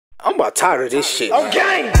I'm about tired of this shit.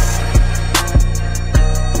 Okay.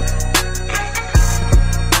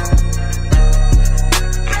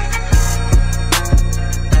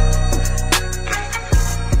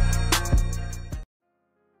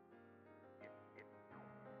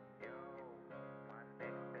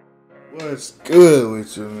 What's good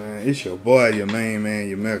with you, man? It's your boy, your main man,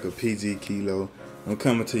 your America PG Kilo. I'm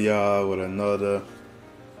coming to y'all with another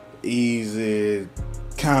easy,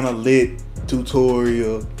 kind of lit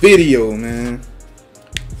tutorial video, man.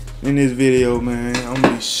 In this video, man, I'm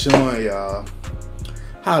gonna be showing y'all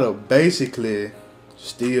how to basically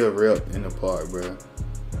steal rep in the park, bro,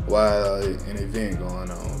 while an event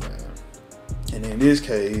going on, man. And in this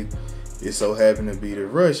case, it so happened to be the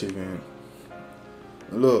rush event.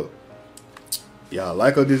 Look. Y'all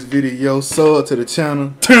like this video, sub to the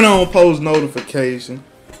channel, turn on post notification.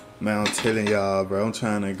 Man, I'm telling y'all, bro, I'm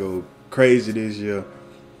trying to go crazy this year.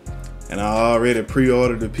 And I already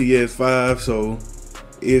pre-ordered the PS5, so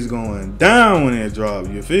it's going down when it drops,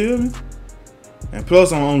 you feel me? And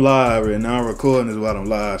plus I'm on live right now. I'm recording this while I'm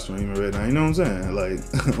live streaming right now, you know what I'm saying? Like,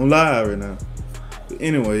 I'm live right now. But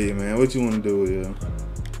anyway, man, what you want to do here?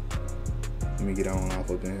 Let me get on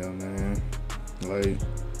off up in here, man. Like,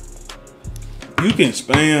 you can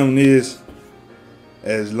spam this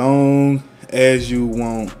as long as you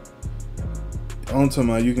want. I'm talking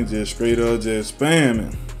about you can just straight up just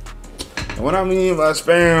spam it. And what I mean by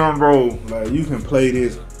spam, bro, like you can play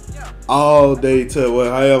this all day till well,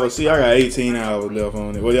 however. See, I got 18 hours left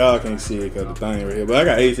on it. Well, y'all can't see it because the thing right here, but I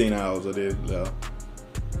got 18 hours of this left.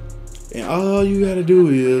 And all you gotta do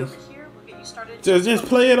is just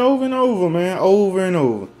play it over and over, man, over and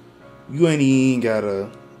over. You ain't gotta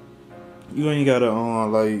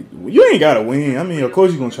like, you ain't gotta win. I mean, of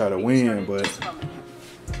course you're gonna try to win, but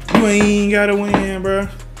you ain't gotta win, bro.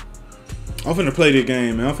 I'm finna play this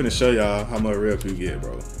game, man. I'm finna show y'all how much rep you get,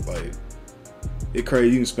 bro. Like, it's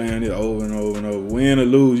crazy. You can spam it over and over and over. Win or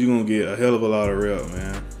lose, you're gonna get a hell of a lot of rep,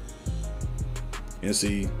 man. And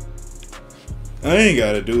see, I ain't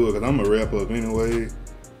gotta do it because I'm a rep up anyway.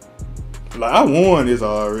 Like, I won this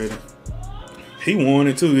already. He won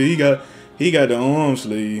it too. He got the arm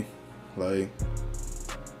sleeve. Like,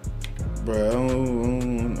 bro,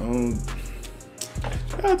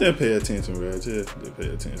 I have to pay attention, bro. Just pay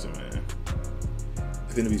attention, man.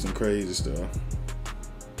 It's gonna be some crazy stuff.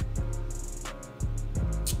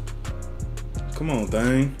 Come on,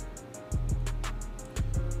 thing.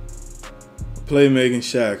 Playmaking,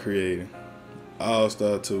 shot creating.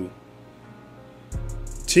 All-star 2.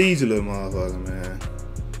 Cheesy little motherfucker, man.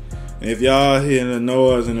 And if y'all hearing the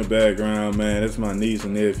noise in the background, man, that's my niece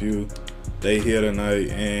and nephew. They here tonight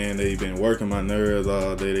and they been working my nerves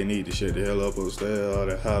all day. They need to shut the hell up upstairs, all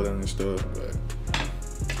that hollering and stuff.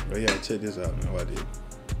 But yeah, check this out, man. What I did.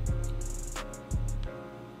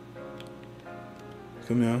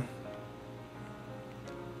 Come here.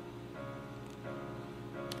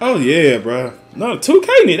 Oh yeah, bro. No,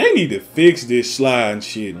 2K they need to fix this sliding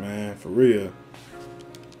shit, man. For real.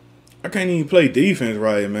 I can't even play defense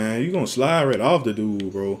right, man. You gonna slide right off the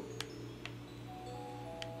dude, bro.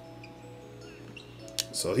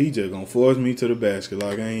 So he just gonna force me to the basket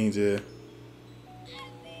like I ain't just.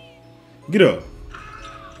 Get up.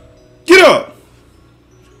 Get up!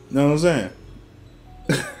 Know what I'm saying?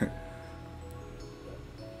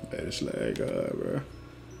 That slag guard, bro.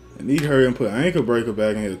 I need to hurry and put ankle breaker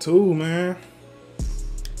back in here too, man.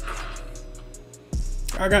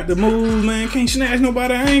 I got the moves, man. Can't snatch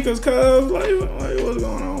nobody ankles, cuz. Like, what's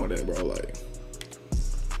going on with that, bro? Like,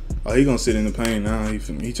 oh, he gonna sit in the paint now.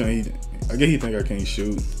 I guess he think I can't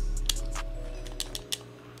shoot.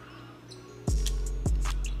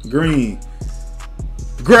 Green.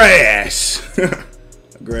 Grass.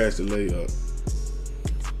 Grass to lay up.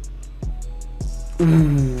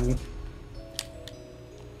 Ooh.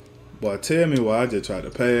 Boy, tell me why I just tried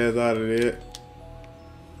to pass out of that.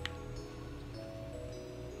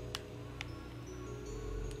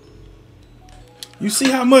 You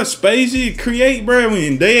see how much space you create, bro,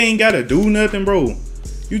 when they ain't gotta do nothing, bro.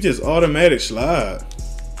 You just automatic slide.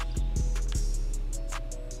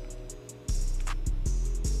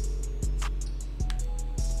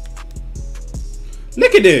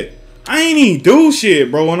 Look at that. I ain't even do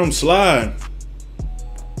shit, bro, when I'm sliding.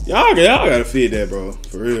 Y'all gotta fit that, bro.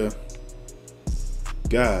 For real.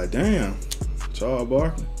 God damn. Charles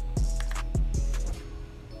Barkley.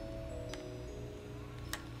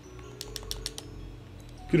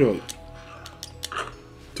 Get up.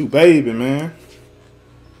 Too baby, man.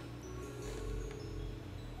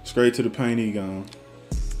 Straight to the paint, he gone.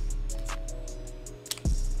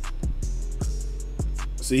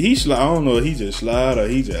 See, he slide. I don't know if he just slide or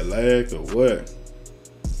he just lagged or what.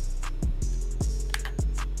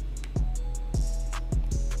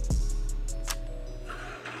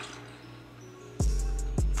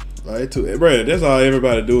 Like, bro, that's all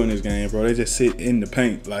everybody do in this game, bro. They just sit in the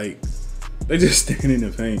paint. Like, they just stand in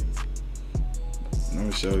the paint. Let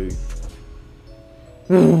me show you.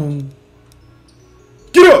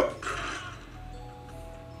 Get up!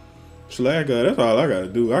 Slag guy, that's all I gotta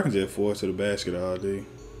do. I can just force to the basket all day.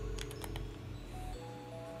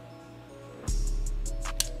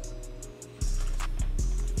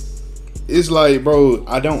 It's like, bro,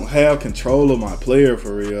 I don't have control of my player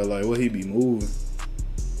for real. Like, what he be moving.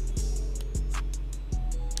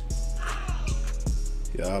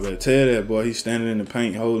 Yeah, I better tell that boy he's standing in the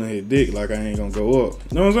paint holding his dick like I ain't gonna go up.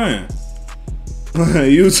 You know what I'm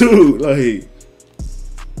saying? You too. Like,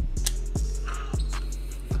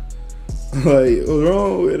 what's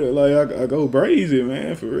wrong with it? Like, I go crazy,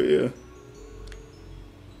 man, for real.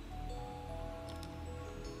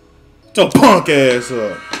 So punk ass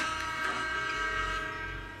up.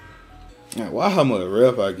 Man, why how much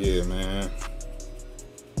rep I get, man?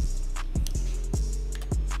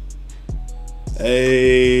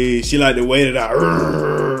 Hey, she like the way that I.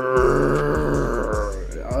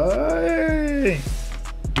 Hey.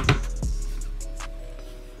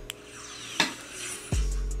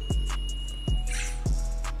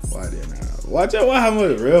 Why didn't I? Watch out! How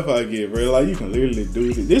much rep I get, bro? Like, you can literally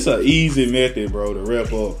do this. This is an easy method, bro, to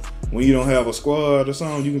rep up. When you don't have a squad or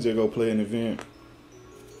something, you can just go play an event.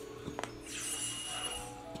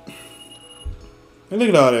 And look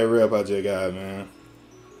at all that rep I just got, man.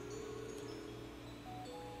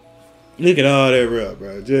 Look at all that rep,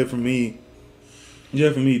 bro. Just for me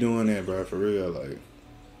doing that, bro, for real, like.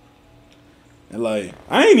 And like,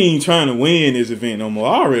 I ain't even trying to win this event no more.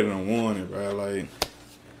 I already done won it, bro. Like,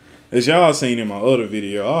 as y'all seen in my other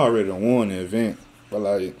video, I already done won the event. But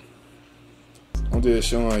like, I'm just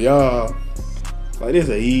showing y'all, like, this is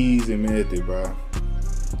an easy method, bro.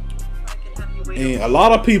 And a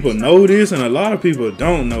lot of people know this, and a lot of people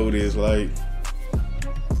don't know this. Like,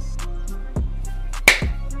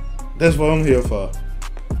 that's what I'm here for.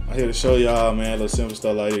 I'm here to show y'all, man, a little simple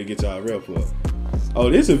stuff like that to get y'all rep up. Oh,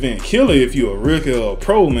 this event killer if you a rookie or a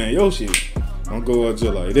pro, man. Yo, shit, don't go up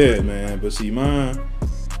just like that, man. But see, mine,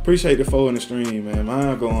 appreciate the foe in the stream, man.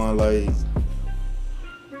 Mine going like,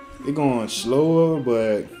 it going slower,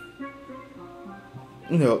 but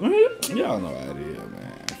you know, man, y'all know how it is, man.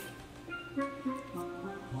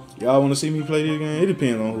 Y'all want to see me play this game? It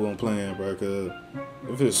depends on who I'm playing, bro. Cause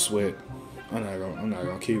if it's sweat, I'm not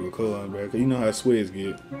gonna keep recording, bro. Cause you know how sweats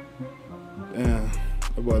get. Damn,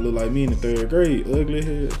 that boy look like me in the 3rd grade, ugly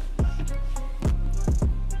head.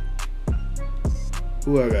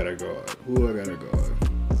 Who I gotta guard? Who I gotta guard?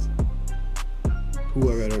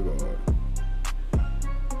 Who I gotta guard?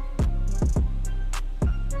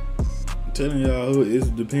 I'm telling y'all,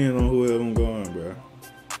 it depends on whoever I'm going, bro.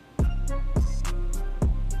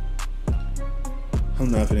 I'm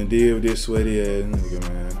not finna deal with this sweaty ass nigga,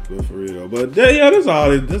 man. But for real though. But yeah, that's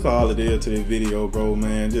all it is to this video, bro,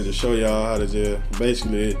 man. Just to show y'all how to just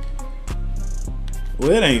basically, well,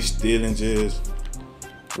 it ain't stealing, just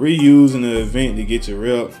reusing the event to get your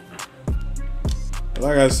rep.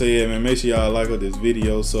 Like I said, man, make sure y'all like this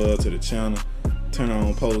video, sub to the channel, turn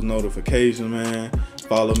on post notifications, man.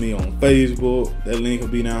 Follow me on Facebook. That link will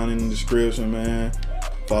be down in the description, man.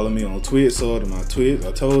 Follow me on Twitch, sub to my Twitch.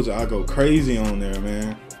 I told you I go crazy on there,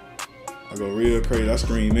 man. I go real crazy. I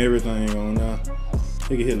stream everything on there.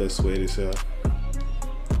 You can hear that sweaty stuff.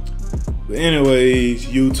 But anyways,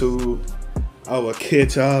 YouTube, I will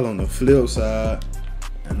catch y'all on the flip side.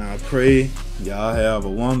 And I pray y'all have a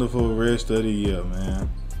wonderful rest of the year, man.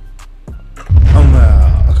 I'm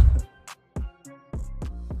out.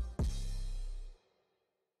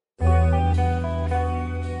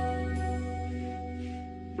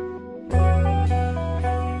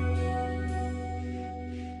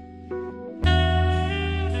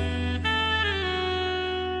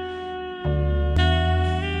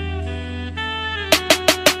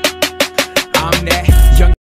 I'm that